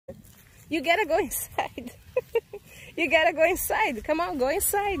You gotta go inside. You gotta go inside. Come on, go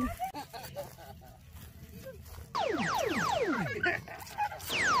inside.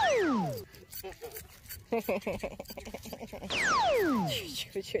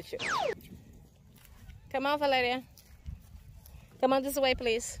 Come on, Valeria. Come on this way,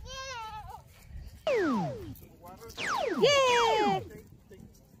 please. Yeah!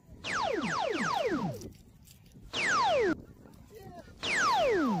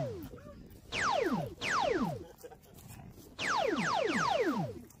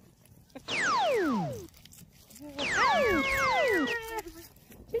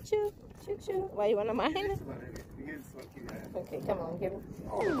 Choo-choo, choo-choo. Why, you want to mine? Okay, come on, give it.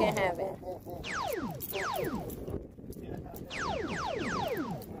 You can have it.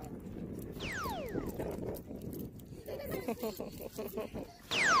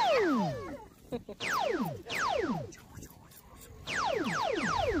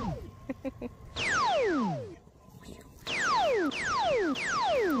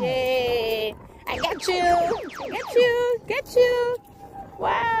 Yay! I got you! I got you! Get you!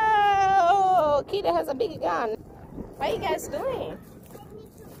 Wow! Kita has a big gun. What are you guys doing?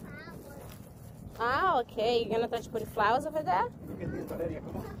 Ah, okay. You're gonna try to put flowers over there?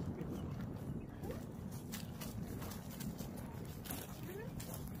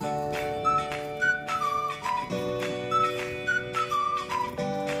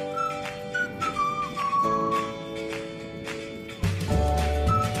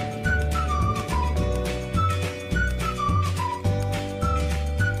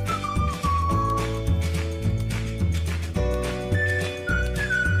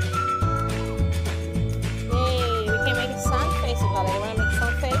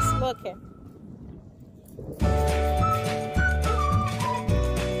 Okay.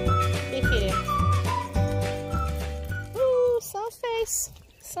 Ooh, some face,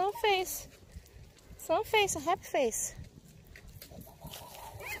 some face, some face, a happy face.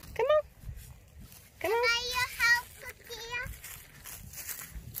 Come on, come on.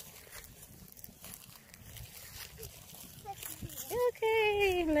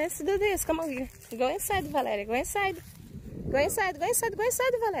 Okay, let's do this. Come on, go inside, Valeria. Go inside. Go inside, go inside, go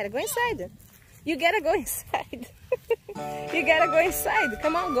inside, Valeria. Go inside. You gotta go inside. You gotta go inside.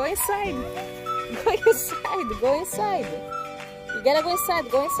 Come on, go inside. Go inside, go inside. You gotta go inside,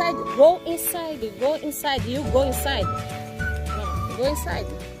 go inside. Go inside, go inside. You go inside. Go inside.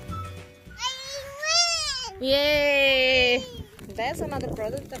 Yay! There's another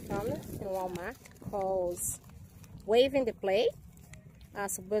product I found in Walmart called Waving the Play.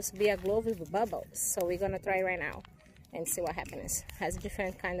 Supposed to be a glove with bubbles. So we're gonna try right now and see what happens. Has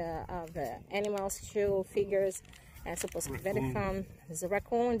different kind of animals, shoe figures, and supposed to be very fun. There's a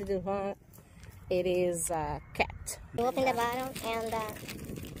raccoon, it is a cat. You open the bottom and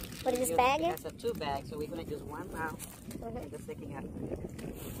put in this bag. That's a 2 bag, so we're gonna use one now. Just sticking out.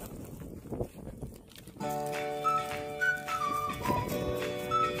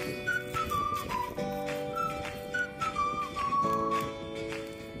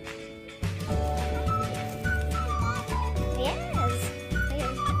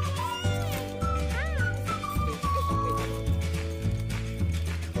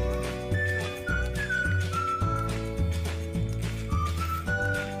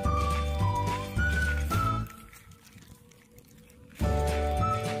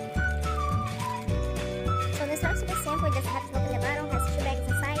 Just have to open the bottom, has 2 bags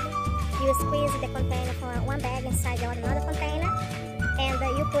inside. You squeeze the container for 1 bag inside the another container, and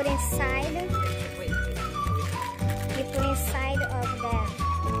you put inside. You put inside of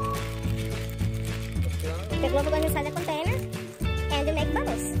the glove goes inside the container, and you make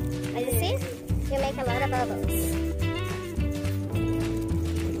bubbles. As you see, you make a lot of bubbles.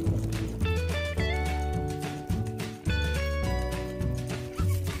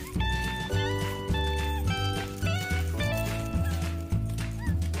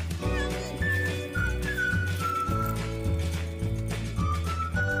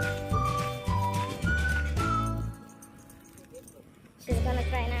 She's gonna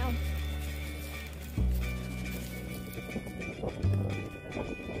try now.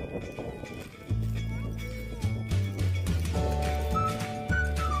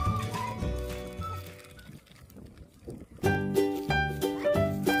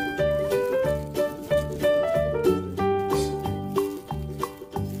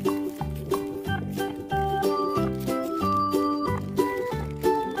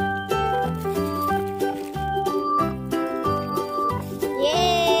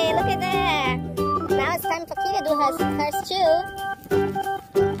 Hers too.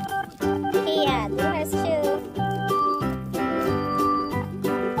 Yeah, do hers too.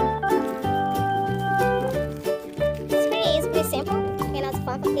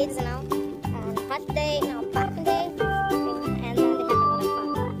 kids, you know, hot day, you know, parking day, and they have a lot of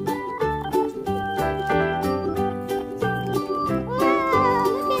fun. Wow,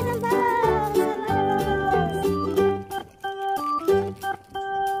 look at the balls! A lot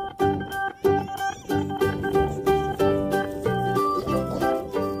of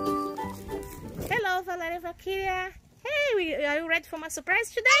balls. Hello, Valeria, Valkyria. Hey, are you ready for my surprise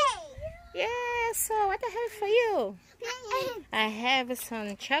today? Yeah, so what I have for you? I have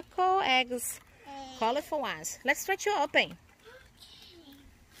some choco eggs, colorful ones. Let's try to open.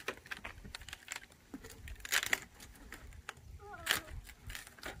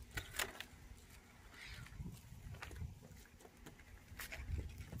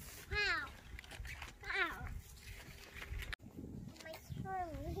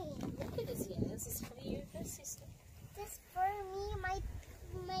 Look at this here. This is for you, your sister. This for me, my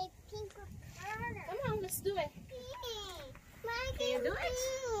pink color. Come on, let's do it. Can you do it?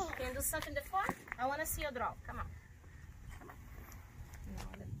 Can you do something before? I want to see your draw. Come on. Come on. No,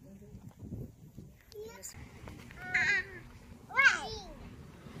 let me do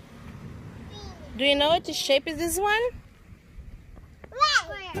it. Do you know what shape is this one?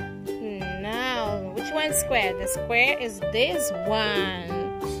 No. Which one is square? The square is this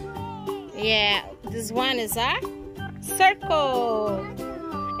one. Yeah, this one is a circle.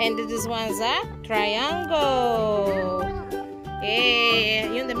 And this one is a triangle.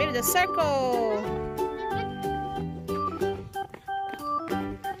 Yeah, you in the middle of the circle.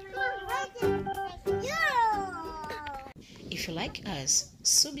 If you like us,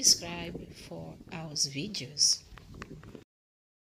 subscribe for our videos.